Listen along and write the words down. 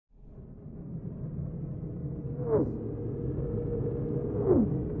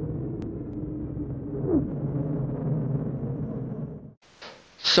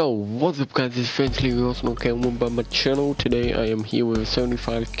So, what's up guys, it's Friendly Arsenal One by my channel. Today I am here with a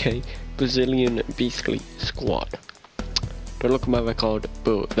 75k Brazilian Beastly squad. Don't look at my record,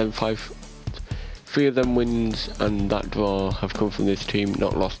 but them three of them wins and that draw have come from this team,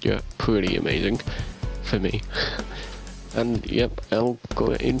 not lost yet. Pretty amazing for me. And yep, I'll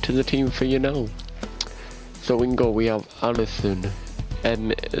go into the team for you now. So in goal we have Allison,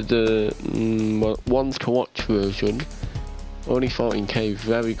 the ones to watch version. Only 14k,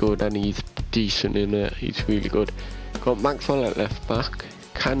 very good, and he's decent in it, he's really good. Got Maxwell at left back,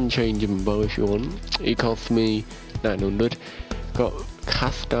 can change him both if you want. He cost me 900. Got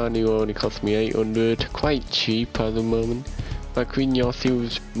Castani, who only cost me 800, quite cheap at the moment. Marquinhos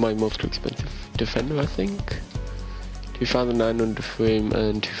was my most expensive defender, I think. 2,900 for him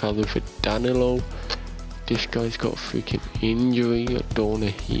and 2,000 for Danilo. This guy's got a freaking injury, I don't want to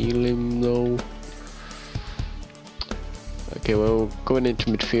heal him though. Okay, well, going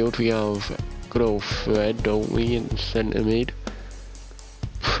into midfield we have good old Fred, don't we, in centre mid.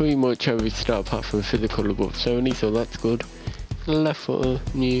 Pretty much every stat apart from physical above 70, so that's good. Left footer,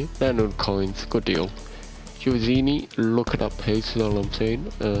 new, 900 coins, good deal. Giovanni, look at that pace, is all I'm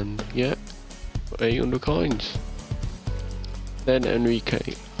saying, and yeah, 800 coins. Then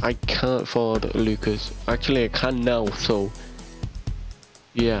Enrique, I can't afford Lucas, actually I can now, so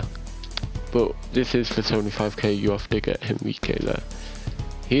yeah. But this is for 75k, you have to get Enrique there.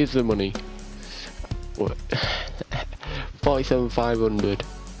 Here's the money. 47,500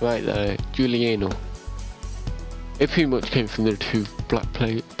 right there, Giuliano. It pretty much came from the two black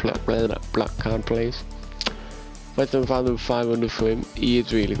card players. 47,500 for him, he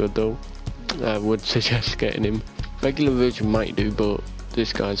is really good though. I would suggest getting him. Regular version might do, but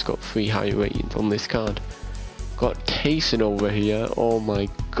this guy's got 3 higher ratings on this card. Got Tayson over here, oh my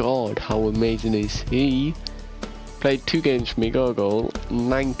god, how amazing is he? Played 2 games for me, got a goal,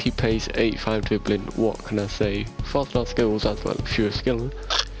 90 pace, 85 dribbling, what can I say? 4-star skills as well, pure skill.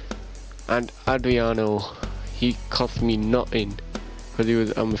 And Adriano, he cost me nothing, because he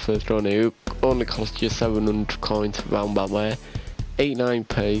was on my first run, it only cost you 700 coins round about there. 89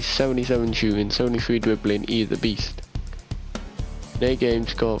 pace, 77 shooting, 73 dribbling, he is a beast. In 8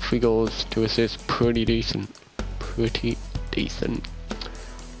 games, got 3 goals, 2 assists, pretty decent.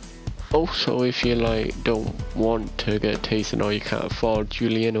 Also, if you don't want to get Tayson or you can't afford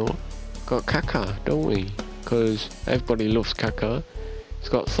Giuliano, got Kaká, don't we? Because everybody loves Kaká. He's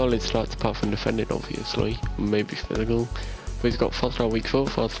got solid stats apart from defending, obviously, maybe physical. But he's got 4-star weak foot,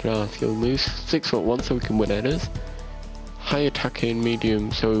 4-star skill moves, 6'1", so we can win headers. High attacking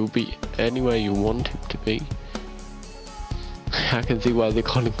medium, so he'll be anywhere you want him to be. I can see why they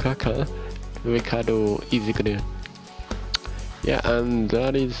call him Kaká. Ricardo, easy gonna. Yeah, and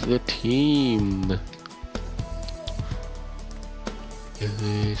that is the team.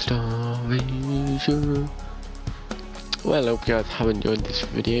 Well, I hope you guys have enjoyed this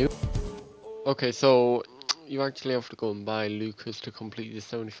video. Okay, so you actually have to go and buy Lucas to complete the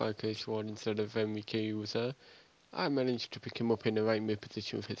 75k squad instead of Enrique user. I managed to pick him up in the right mid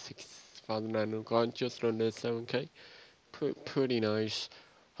position with his 6,900 coins, just under 7k. Pretty nice.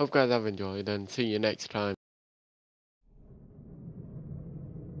 Hope you guys have enjoyed and see you next time.